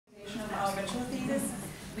our bachelor thesis.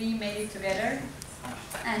 We made it together,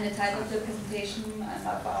 and the title of the presentation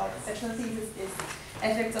of our bachelor thesis is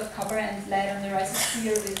Effects of Copper and Lead on the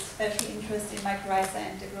Rhizosphere with Special Interest in Mycorrhiza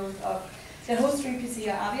and the Growth of the Host tree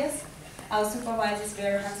Picea abies. Our supervisors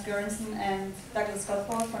were Hans Göransson and Douglas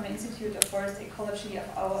Gottwald from the Institute of Forest Ecology of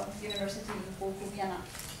our University in Bochum, Vienna.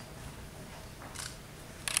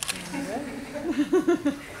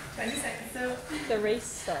 20 seconds. So the race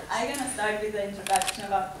starts. I'm going to start with the introduction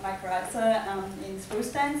about mycorrhiza in spruce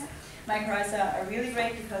stands. Mycorrhiza are really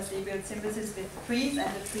great because they build symbiosis with trees, and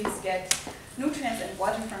the trees get nutrients and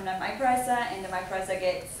water from the mycorrhiza, and the mycorrhiza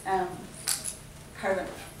gets carbon.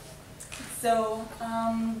 So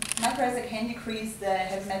mycorrhiza can decrease the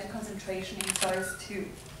heavy metal concentration in soils too.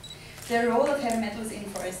 The role of heavy metals in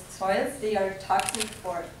forest soils: they are toxic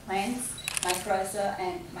for plants, mycorrhiza,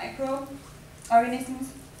 and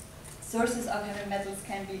microorganisms. Sources of heavy metals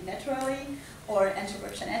can be naturally or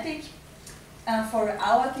anthropogenetic. For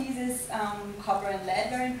our thesis, copper and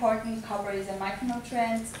lead are important. Copper is a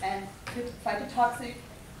micronutrient and phytotoxic.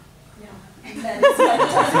 Yeah, and lead is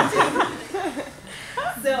phytotoxic.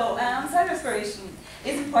 So, soil respiration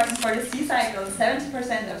is important for the sea cycle.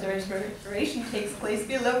 70% of the respiration takes place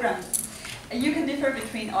below ground. You can differ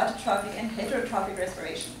between autotrophic and heterotrophic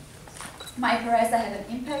respiration. Mycorrhiza have an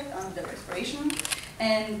impact on the respiration,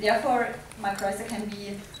 and therefore mycorrhiza can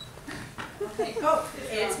be... Okay. Oh,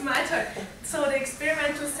 it's my turn. So the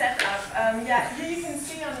experimental setup. Yeah, here you can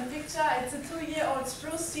see on the picture, it's a 2-year-old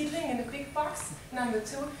spruce seedling in a big box, number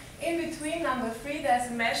 2. In between, number 3, there's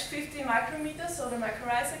a mesh 50 micrometers, so the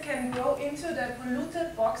mycorrhiza can grow into the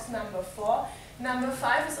polluted box, number 4. Number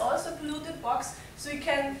 5 is also a polluted box, so you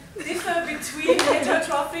can differ between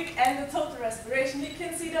heterotrophic and the total respiration. You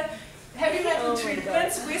can see the heavy metal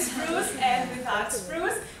treatments with spruce and without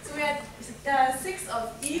spruce. So we had 6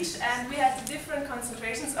 of each, and we had different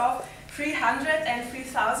concentrations of 300 and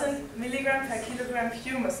 3000 milligram per kilogram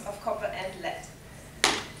humus of copper and lead.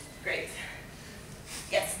 Great.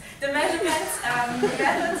 Yes, the measurements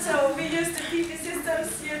method. So we used the PP system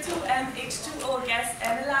CO2 and H2O gas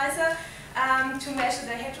analyzer to measure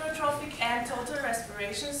the heterotrophic and total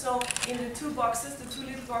respiration. So in the 2 boxes, the 2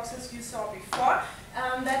 little boxes you saw before,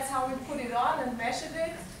 that's how we put it on and measured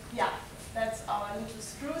it. Yeah, that's our little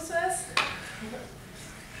spruces.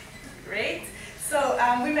 Great. So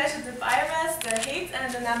we measured the biomass, the height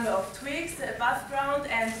and the number of twigs, the above ground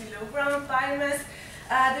and below ground biomass,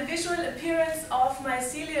 the visual appearance of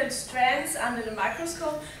mycelial strands under the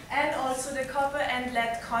microscope, and also the copper and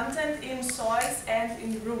lead content in soils and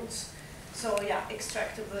in roots. So yeah,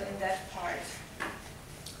 extractable in that part.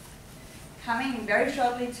 Coming very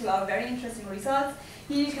shortly to our very interesting results,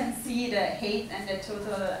 here you can see the height and the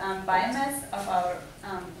total biomass of our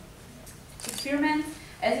experiment.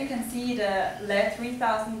 As you can see, the lead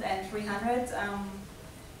 3000 and 300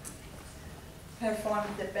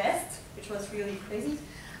 performed the best, which was really crazy.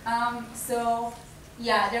 So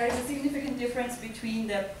yeah, there is a significant difference between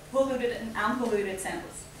the polluted and unpolluted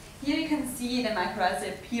samples. Here you can see the mycorrhiza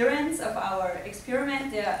appearance of our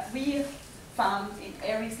experiment. We found in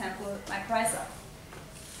every sample mycorrhiza.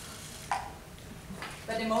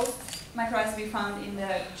 But the most mycorrhiza we found in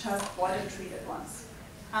the just water-treated ones,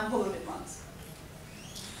 unpolluted ones.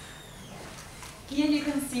 Here you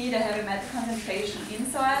can see the heavy metal concentration in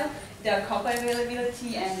soil, the copper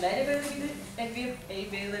availability and lead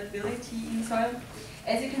availability in soil.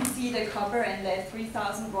 As you can see, the copper and lead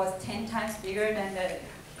 3000 was 10 times bigger than the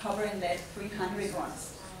copper and lead 300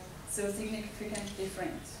 ones. So significant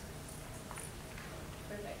difference.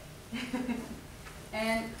 Perfect.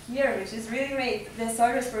 And here, which is really great, the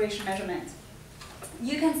soil respiration measurement.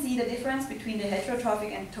 You can see the difference between the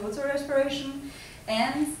heterotrophic and total respiration,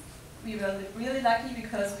 and we were really lucky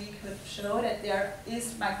because we could show that there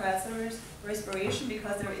is mycorrhiza respiration,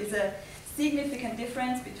 because there is a significant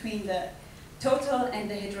difference between the total and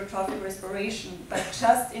the heterotrophic respiration, but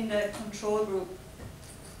just in the control group,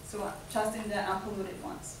 so just in the unpolluted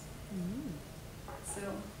ones. So,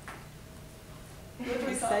 good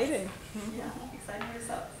results. Exciting. Yeah, exciting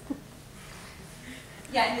results.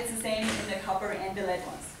 Yeah, and it's the same in the copper and the lead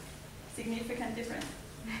ones. Significant difference.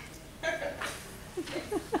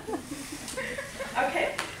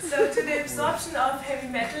 Okay, so to the absorption of heavy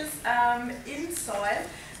metals in soil,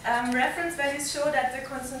 reference values show that the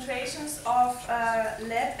concentrations of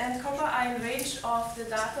lead and copper are in range of the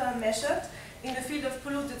data measured in the field of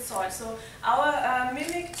polluted soil. So our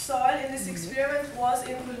mimicked soil in this experiment was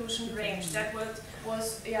in pollution range. That was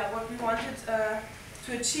what we wanted to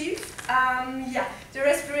achieve. The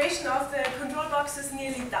respiration of the control boxes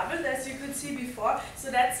nearly doubled, as you could see before.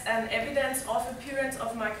 So that's an evidence of appearance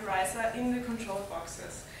of mycorrhiza in the control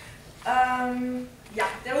boxes. Yeah,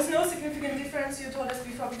 there was no significant difference, you told us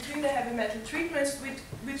before, between the heavy metal treatments,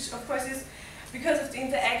 which of course is because of the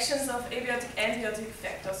interactions of abiotic-antibiotic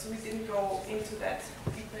factors, so we didn't go into that,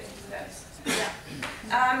 deeper into that.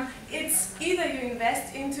 Yeah. It's either you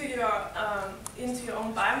invest into your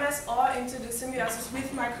own biomass or into the symbiosis with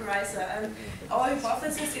mycorrhiza. And our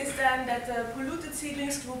hypothesis is then that the polluted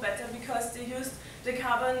seedlings grew better because they used the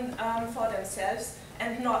carbon for themselves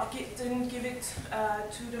and didn't give it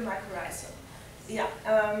to the mycorrhiza. Yeah.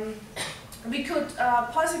 We could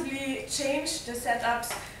possibly change the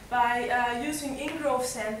setups by using in-growth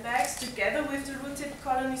sandbags together with the root tip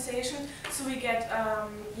colonization, so we get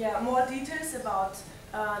more details about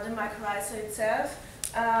the mycorrhiza itself.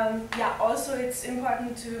 Also it's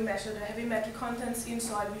important to measure the heavy metal contents in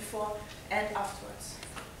soil before and afterwards.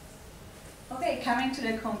 Okay, coming to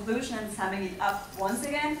the conclusion and summing it up once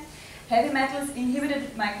again. Heavy metals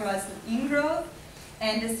inhibited mycorrhizal ingrowth,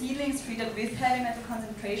 and the seedlings treated with heavy metal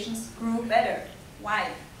concentrations grew better. Why?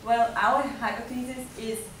 Well, our hypothesis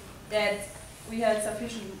is that we had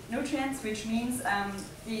sufficient nutrients, which means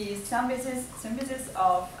the symbiosis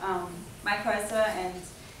of mycorrhiza and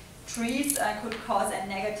trees could cause a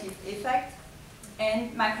negative effect.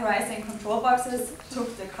 And mycorrhiza in control boxes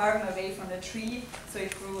took the carbon away from the tree, so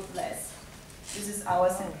it grew less. This is our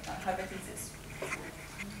hypothesis.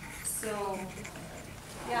 So,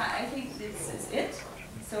 yeah, I think this is it.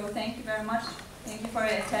 So thank you very much. Thank you for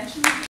your attention.